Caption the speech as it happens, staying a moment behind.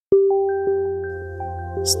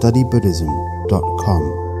studybuddhism.com.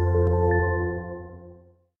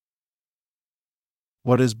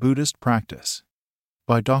 What is Buddhist Practice?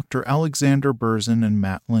 By Dr. Alexander Berzin and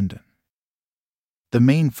Matt Linden. The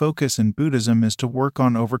main focus in Buddhism is to work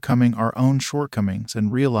on overcoming our own shortcomings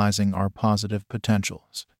and realizing our positive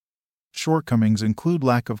potentials. Shortcomings include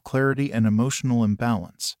lack of clarity and emotional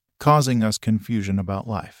imbalance, causing us confusion about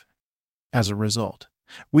life. As a result,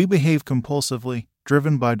 we behave compulsively,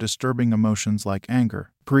 driven by disturbing emotions like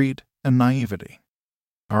anger, greed, and naivety.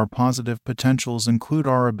 Our positive potentials include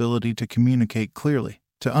our ability to communicate clearly,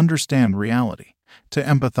 to understand reality, to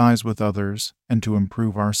empathize with others, and to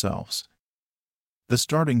improve ourselves. The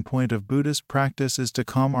starting point of Buddhist practice is to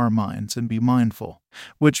calm our minds and be mindful,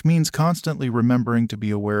 which means constantly remembering to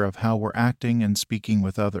be aware of how we're acting and speaking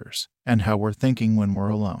with others, and how we're thinking when we're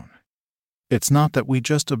alone. It's not that we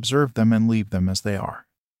just observe them and leave them as they are.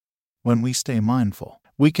 When we stay mindful,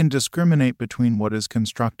 we can discriminate between what is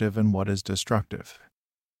constructive and what is destructive.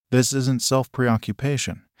 This isn't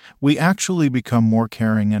self-preoccupation. We actually become more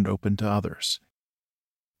caring and open to others.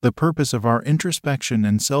 The purpose of our introspection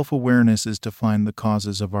and self-awareness is to find the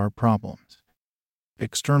causes of our problems.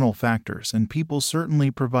 External factors and people certainly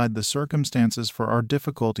provide the circumstances for our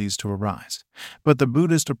difficulties to arise, but the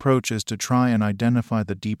Buddhist approach is to try and identify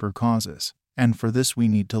the deeper causes, and for this we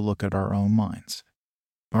need to look at our own minds.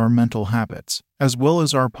 Our mental habits, as well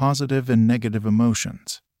as our positive and negative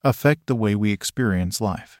emotions, affect the way we experience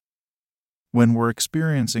life. When we're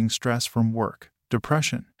experiencing stress from work,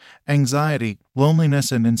 depression, anxiety,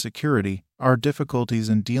 loneliness, and insecurity, our difficulties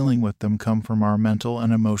in dealing with them come from our mental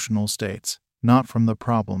and emotional states, not from the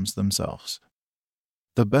problems themselves.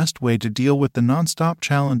 The best way to deal with the nonstop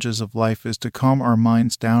challenges of life is to calm our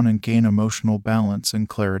minds down and gain emotional balance and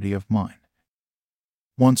clarity of mind.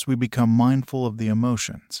 Once we become mindful of the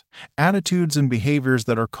emotions, attitudes, and behaviors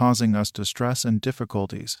that are causing us distress and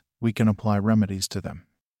difficulties, we can apply remedies to them.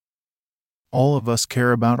 All of us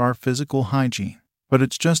care about our physical hygiene, but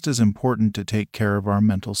it's just as important to take care of our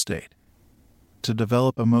mental state. To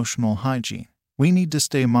develop emotional hygiene, we need to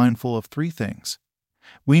stay mindful of three things.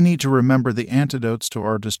 We need to remember the antidotes to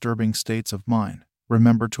our disturbing states of mind,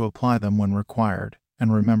 remember to apply them when required,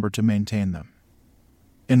 and remember to maintain them.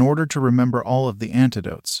 In order to remember all of the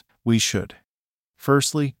antidotes, we should,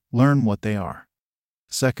 firstly, learn what they are.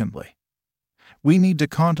 Secondly, we need to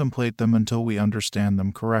contemplate them until we understand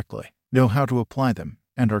them correctly, know how to apply them,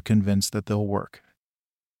 and are convinced that they'll work.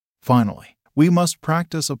 Finally, we must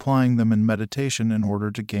practice applying them in meditation in order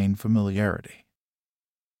to gain familiarity.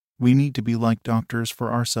 We need to be like doctors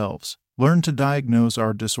for ourselves, learn to diagnose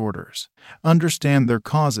our disorders, understand their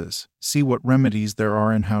causes, see what remedies there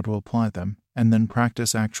are and how to apply them, and then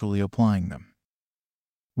practice actually applying them.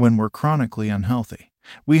 When we're chronically unhealthy,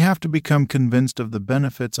 we have to become convinced of the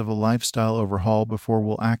benefits of a lifestyle overhaul before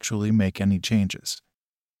we'll actually make any changes.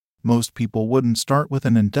 Most people wouldn't start with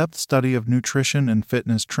an in-depth study of nutrition and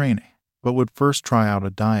fitness training, but would first try out a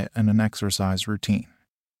diet and an exercise routine.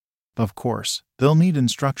 Of course, they'll need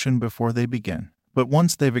instruction before they begin, but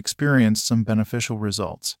once they've experienced some beneficial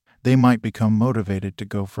results, they might become motivated to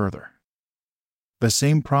go further. The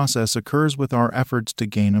same process occurs with our efforts to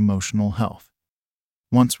gain emotional health.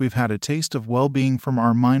 Once we've had a taste of well-being from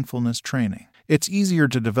our mindfulness training, it's easier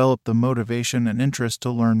to develop the motivation and interest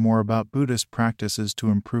to learn more about Buddhist practices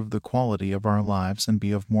to improve the quality of our lives and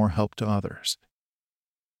be of more help to others.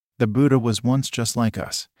 The Buddha was once just like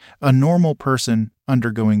us, a normal person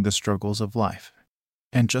undergoing the struggles of life.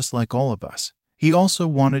 And just like all of us, he also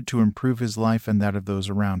wanted to improve his life and that of those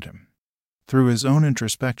around him. Through his own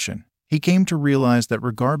introspection, he came to realize that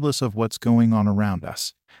regardless of what's going on around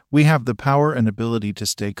us, we have the power and ability to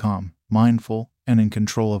stay calm, mindful, and in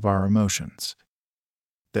control of our emotions.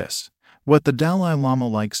 This, what the Dalai Lama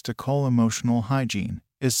likes to call emotional hygiene,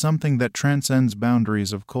 is something that transcends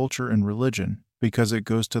boundaries of culture and religion because it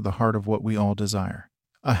goes to the heart of what we all desire: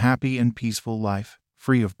 a happy and peaceful life,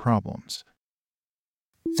 free of problems.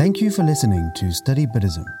 Thank you for listening to Study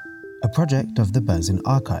Buddhism, a project of the Berzin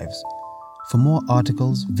Archives. For more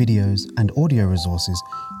articles, videos, and audio resources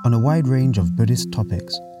on a wide range of Buddhist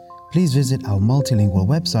topics, please visit our multilingual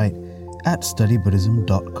website at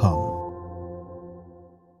studybuddhism.com.